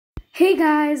Hey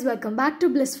guys, welcome back to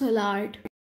BlissFul Art.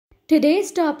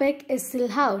 Today's topic is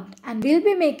silhoutte and we'll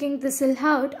be making the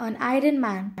silhoutte on Iron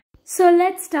Man. So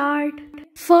let's start.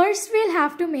 First we'll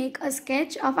have to make a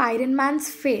sketch of Iron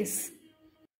Man's face.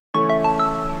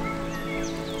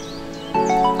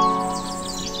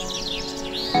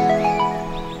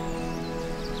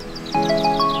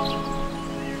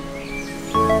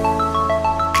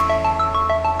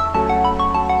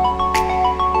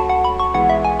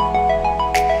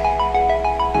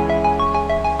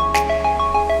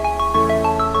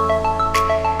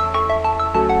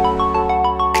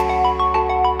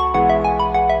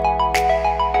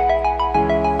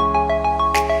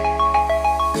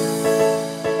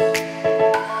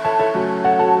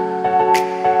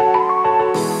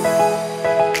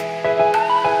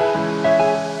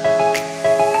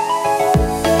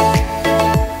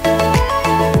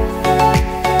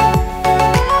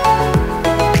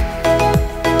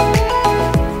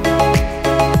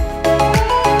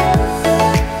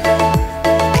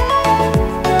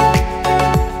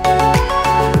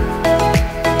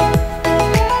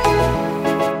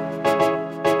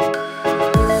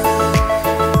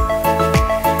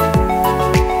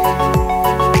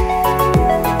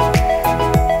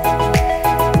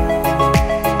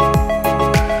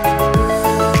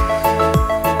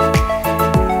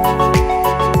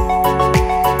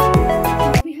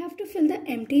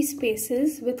 Empty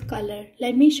spaces with color.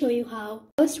 Let me show you how.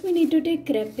 First we need to take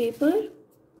crepe paper.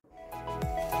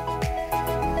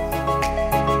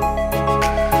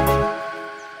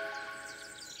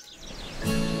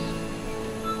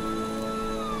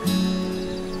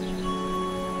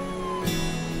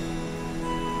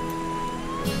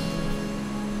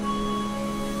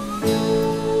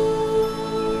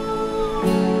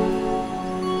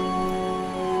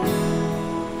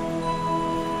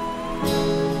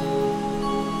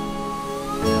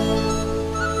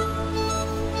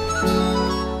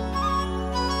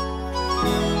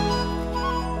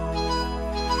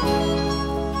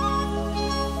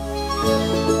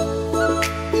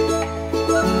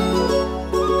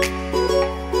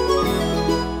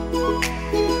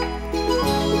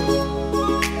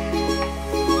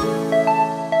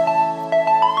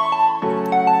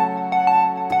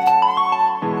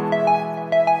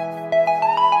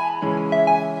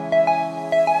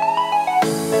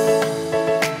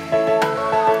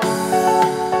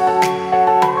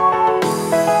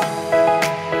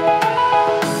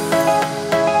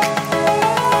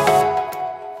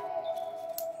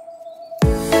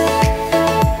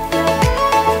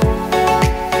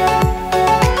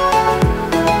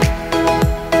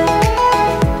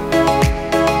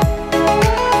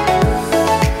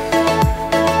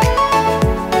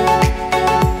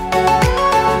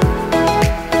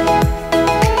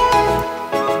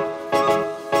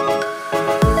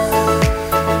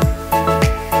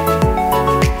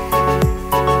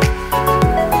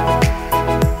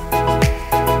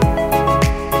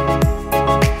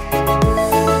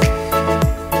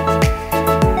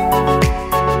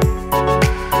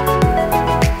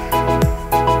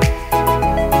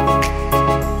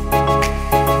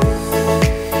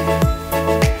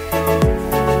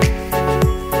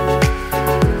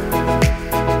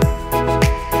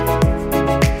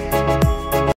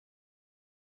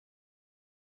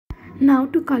 Now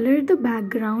to color the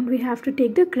background, we have to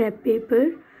take the crepe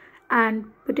paper and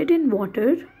put it in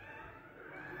water.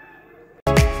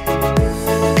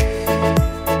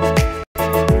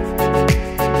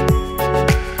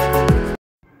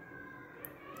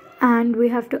 And we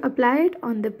have to apply it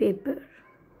on the paper.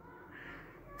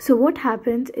 So what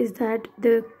happens is that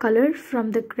the color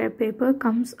from the crepe paper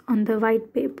comes on the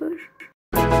white paper.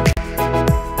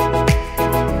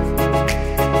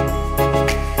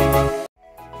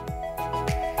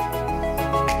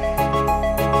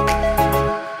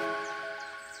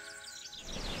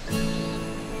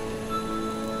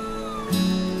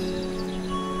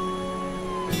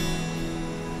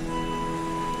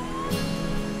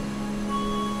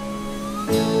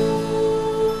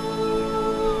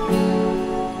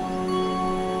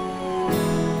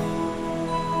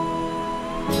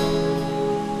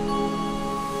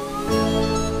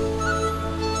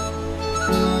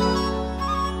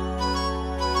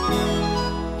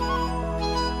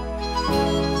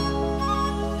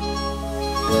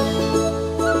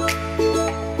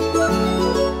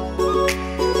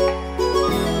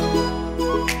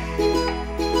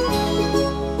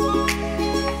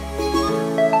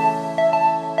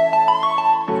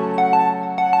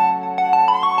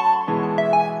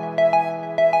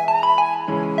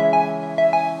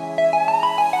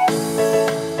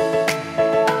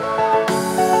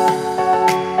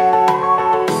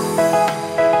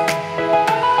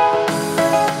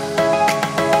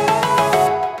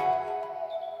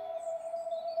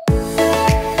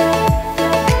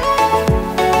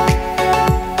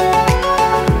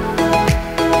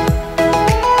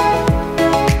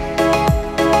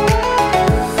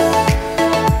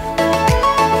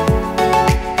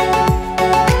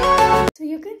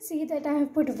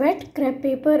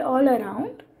 crepe paper all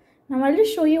around. Now I'll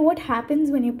just show you what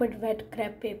happens when you put wet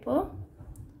crepe paper.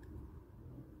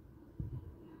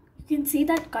 You can see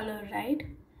that color, right?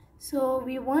 So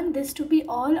we want this to be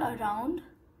all around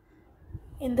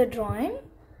in the drawing.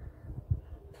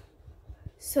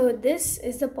 So this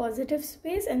is the positive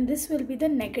space and this will be the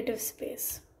negative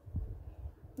space,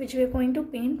 which we're going to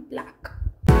paint black.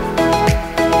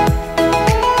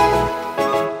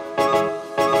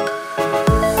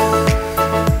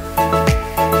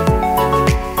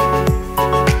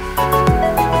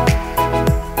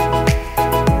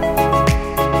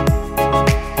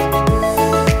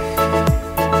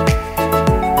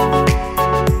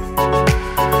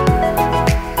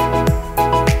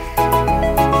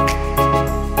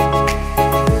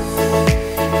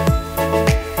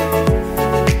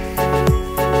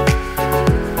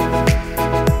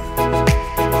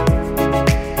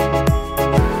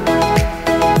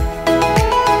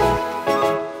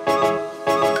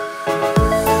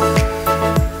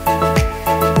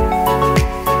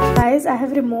 I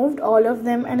have removed all of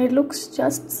them and it looks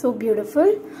just so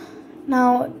beautiful.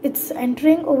 Now it's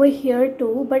entering over here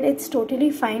too, but it's totally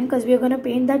fine because we are going to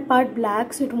paint that part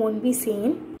black so it won't be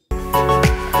seen.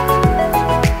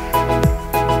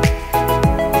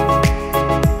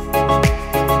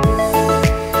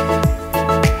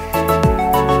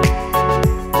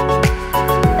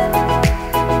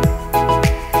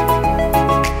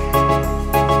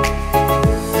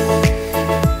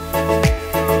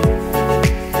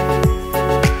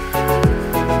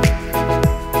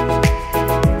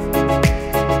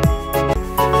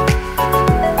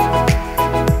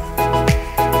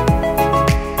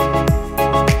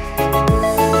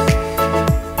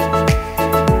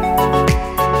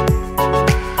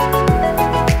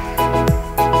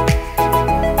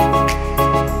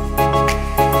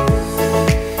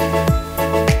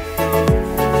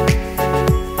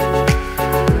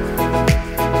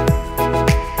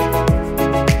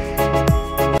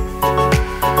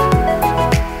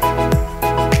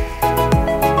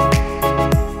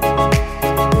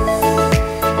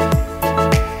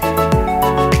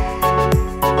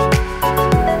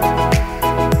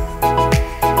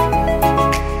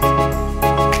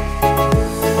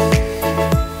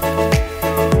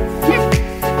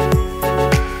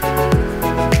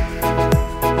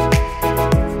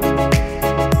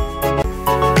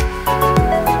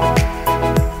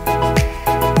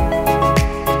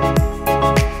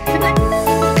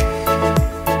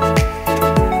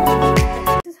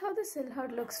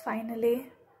 Silhoutte looks finally.